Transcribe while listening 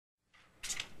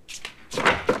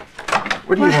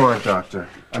What do you want, Doctor?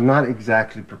 I'm not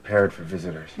exactly prepared for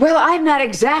visitors. Well, I'm not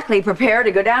exactly prepared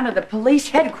to go down to the police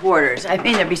headquarters. I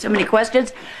mean, there'd be so many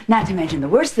questions, not to mention the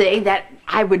worst thing, that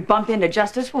I would bump into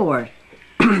Justus Ward.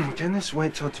 Can this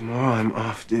wait till tomorrow? I'm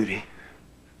off duty.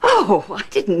 Oh, I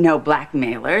didn't know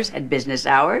blackmailers had business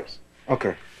hours.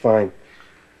 Okay, fine.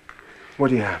 What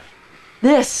do you have?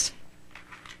 This.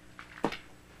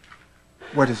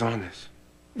 What is on this?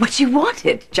 What you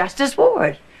wanted, Justus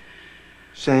Ward.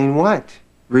 Saying what?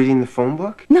 Reading the phone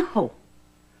book? No.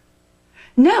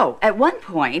 No, at one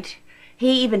point,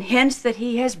 he even hints that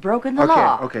he has broken the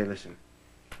law. Okay, listen.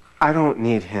 I don't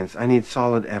need hints. I need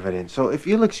solid evidence. So if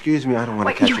you'll excuse me, I don't want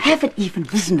to catch you haven't even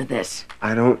listened to this.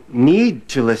 I don't need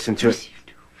to listen to Yes, it.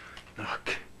 you do.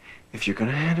 Look, if you're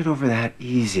going to hand it over that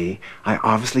easy, I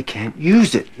obviously can't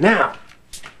use it. Now,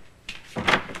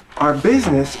 our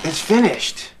business is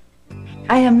finished.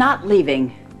 I am not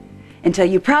leaving until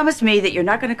you promise me that you're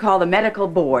not going to call the medical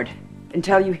board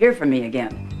until you hear from me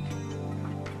again.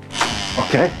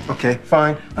 Okay,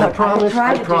 fine. I Look, promise.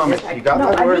 I promise. You got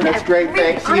my word. That's great.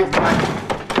 Thanks. See you.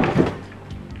 Bye.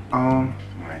 Oh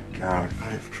my God,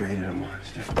 I've created a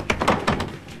monster.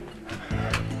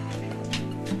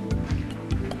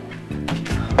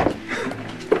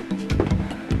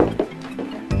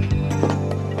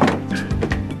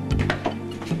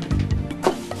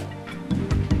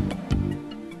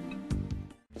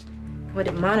 What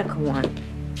did Monica want?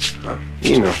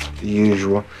 You know, the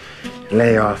usual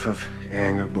layoff of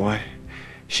anger, boy.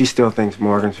 She still thinks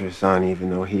Morgan's her son, even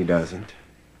though he doesn't.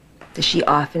 Does she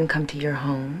often come to your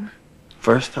home?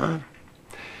 First time?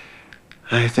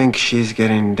 I think she's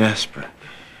getting desperate.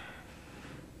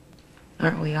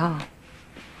 Aren't we all?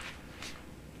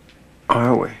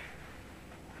 Are we?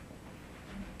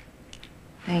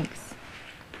 Thanks.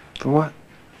 For what?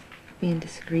 Being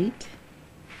discreet.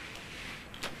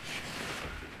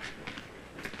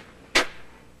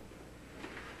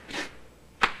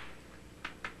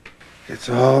 It's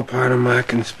all part of my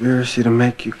conspiracy to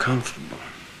make you comfortable.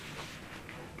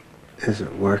 Is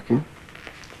it working?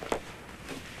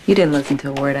 You didn't listen to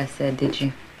a word I said, did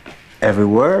you? Every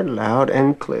word, loud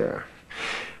and clear.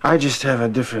 I just have a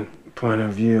different point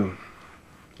of view.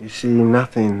 You see,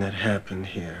 nothing that happened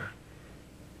here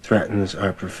threatens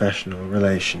our professional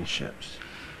relationships.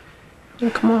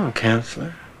 Well, come on,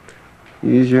 counselor.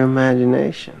 Use your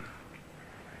imagination.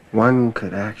 One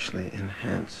could actually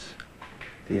enhance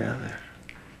the other.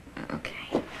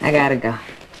 Okay, I gotta go.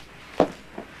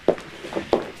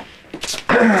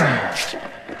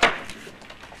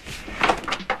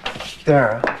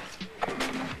 Dara,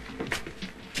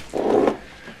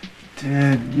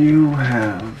 did you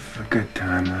have a good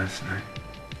time last night?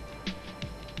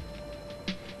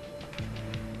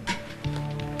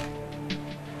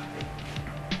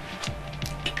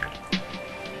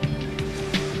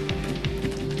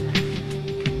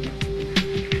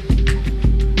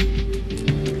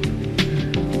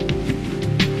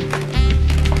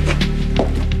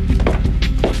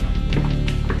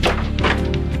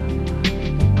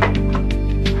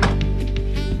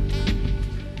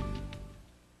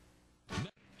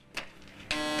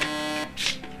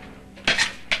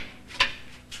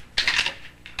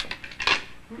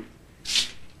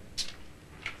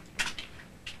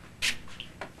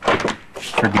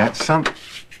 Forget something?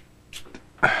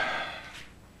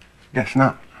 Guess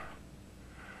not.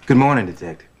 Good morning,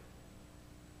 Detective.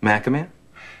 May I come in?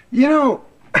 You know,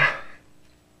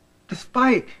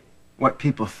 despite what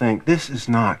people think, this is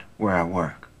not where I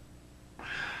work.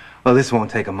 Well, this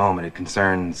won't take a moment. It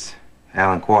concerns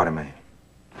Alan Quartermain.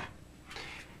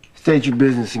 State your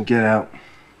business and get out.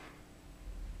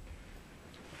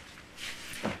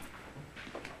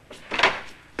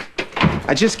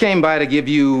 I just came by to give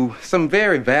you some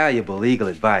very valuable legal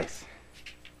advice.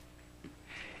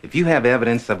 If you have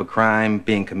evidence of a crime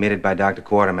being committed by Dr.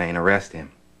 Quartermain, arrest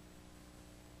him.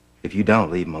 If you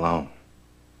don't, leave him alone.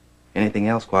 Anything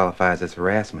else qualifies as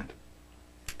harassment.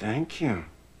 Thank you.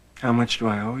 How much do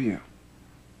I owe you?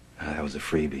 That was a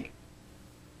freebie.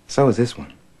 So is this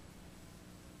one.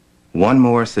 One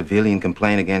more civilian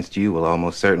complaint against you will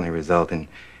almost certainly result in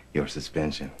your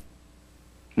suspension.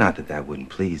 Not that that wouldn't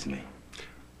please me.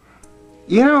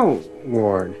 You know,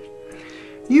 Ward,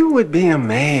 you would be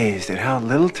amazed at how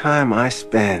little time I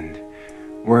spend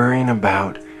worrying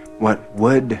about what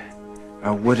would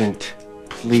or wouldn't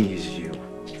please you.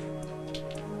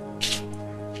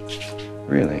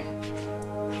 Really?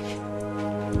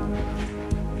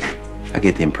 I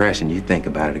get the impression you think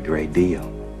about it a great deal.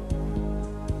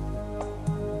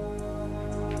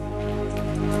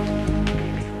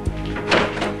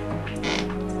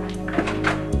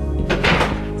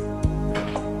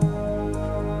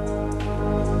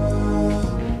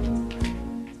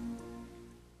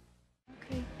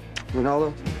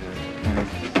 Ronaldo?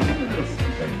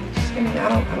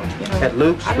 At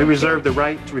Luke's, we reserve the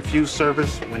right to refuse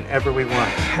service whenever we want.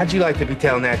 How'd you like to be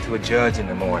telling that to a judge in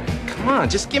the morning? Come on,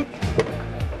 just give me...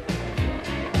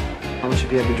 How much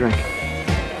have you had to drink?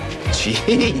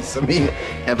 Jeez, I mean,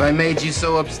 have I made you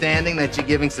so upstanding that you're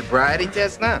giving sobriety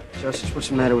tests now? Justice, what's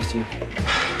the matter with you?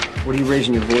 What are you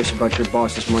raising your voice about your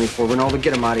boss's money for? Ronaldo,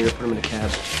 get him out of here. Put him in a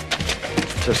cab.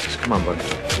 Justus, come on, buddy.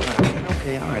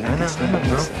 Okay, all right, I know. Let's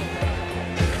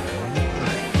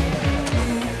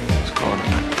call it a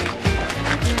night.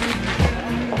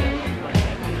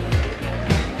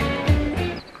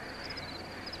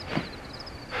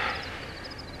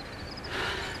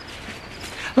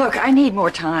 Look, I need more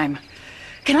time.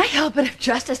 Can I help it if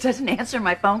Justus doesn't answer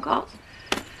my phone calls?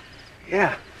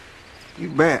 Yeah, you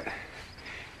bet.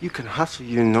 You can hustle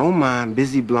your no-mind,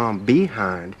 busy blonde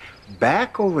behind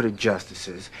back over to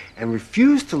Justus's and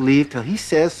refuse to leave till he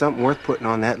says something worth putting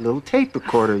on that little tape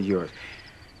recorder of yours.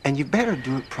 And you better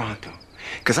do it pronto,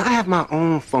 because I have my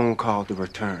own phone call to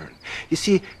return. You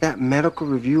see, that medical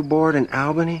review board in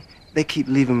Albany, they keep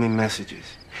leaving me messages.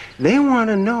 They want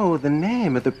to know the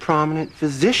name of the prominent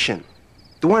physician,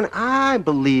 the one I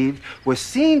believed was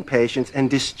seeing patients and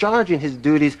discharging his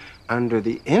duties under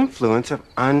the influence of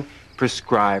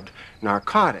unprescribed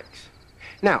narcotics.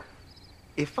 Now,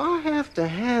 if I have to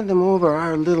hand them over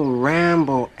our little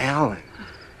Rambo Allen,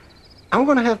 I'm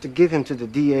going to have to give him to the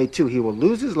DA, too. He will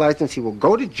lose his license, he will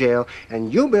go to jail,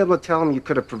 and you'll be able to tell him you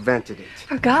could have prevented it.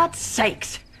 For God's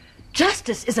sakes,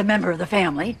 Justus is a member of the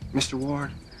family. Mr.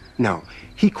 Ward, no,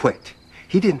 he quit.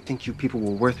 He didn't think you people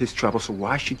were worth his trouble, so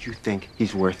why should you think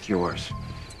he's worth yours?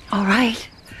 All right.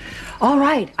 All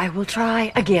right, I will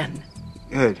try again.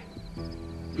 Good.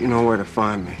 You know where to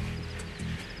find me.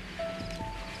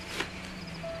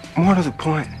 More to the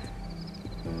point,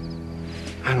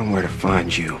 I know where to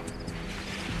find you.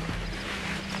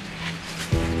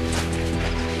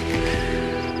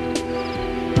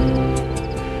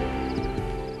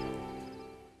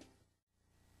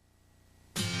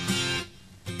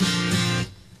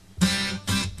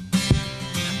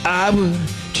 I would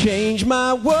change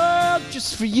my world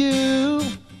just for you.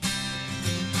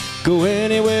 Go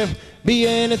anywhere, be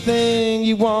anything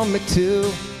you want me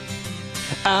to.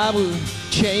 I would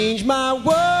change my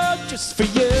world just for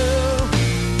you.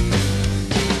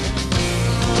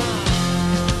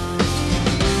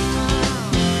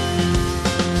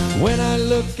 When I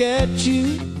look at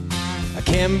you, I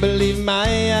can't believe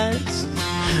my eyes.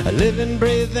 A living,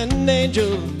 breathing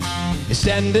angel is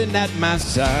standing at my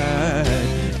side.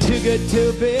 Too good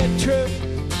to be true,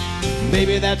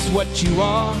 baby, that's what you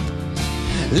are.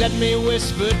 Let me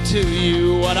whisper to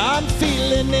you what I'm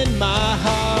feeling in my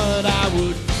heart. I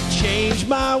would change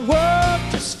my world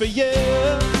just for you.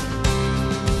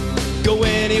 Go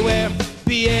anywhere,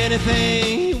 be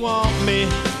anything you want me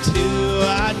to.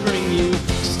 I'd bring you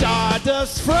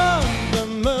stardust from the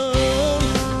moon,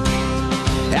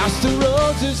 ask the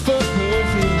roses for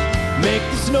perfume, make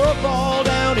the snow fall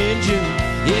down in June.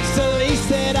 It's the least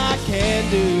that I can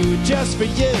do just for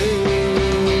you,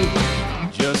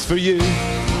 just for you.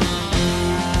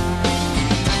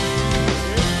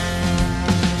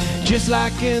 Just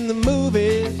like in the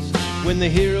movies, when the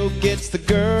hero gets the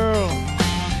girl,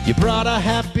 you brought a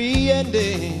happy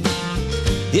ending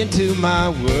into my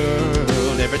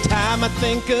world. Every time I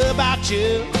think about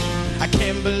you, I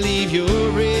can't believe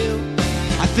you're real.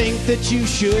 I think that you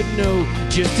should know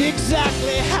just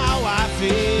exactly how I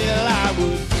feel. I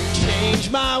would change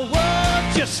my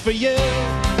world just for you.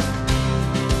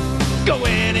 Go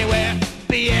anywhere,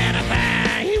 be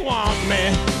anything you want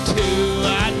me to.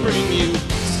 I'd bring you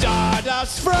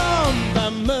stardust from the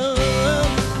moon,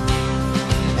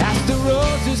 ask the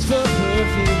roses for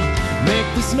perfume, make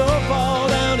the snow fall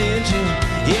down in June.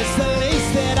 It's the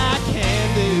least that I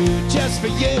can do just for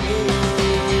you,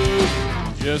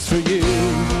 just for you.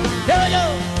 Here we go.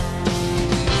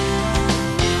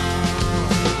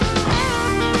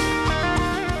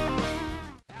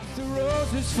 Ask the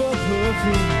roses for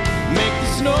perfume, make the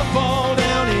snow fall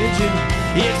down in June.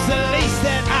 It's the least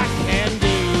that I can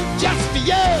do just for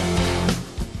you.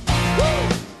 Woo!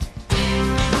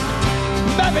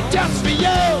 Baby, just for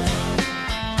you.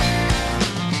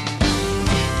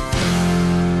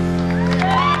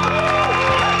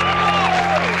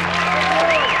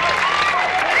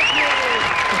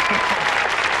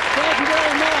 Thank you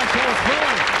very much. That was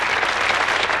fun.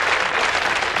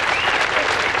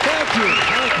 Thank you.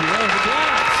 Thank you. That was a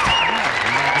blast. Yeah,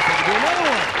 I guess I could do another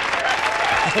one.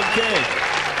 Okay.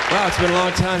 Wow, it's been a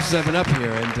long time since I've been up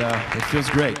here, and it feels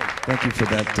great. Thank you for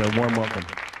that warm welcome.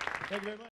 Thank you very much.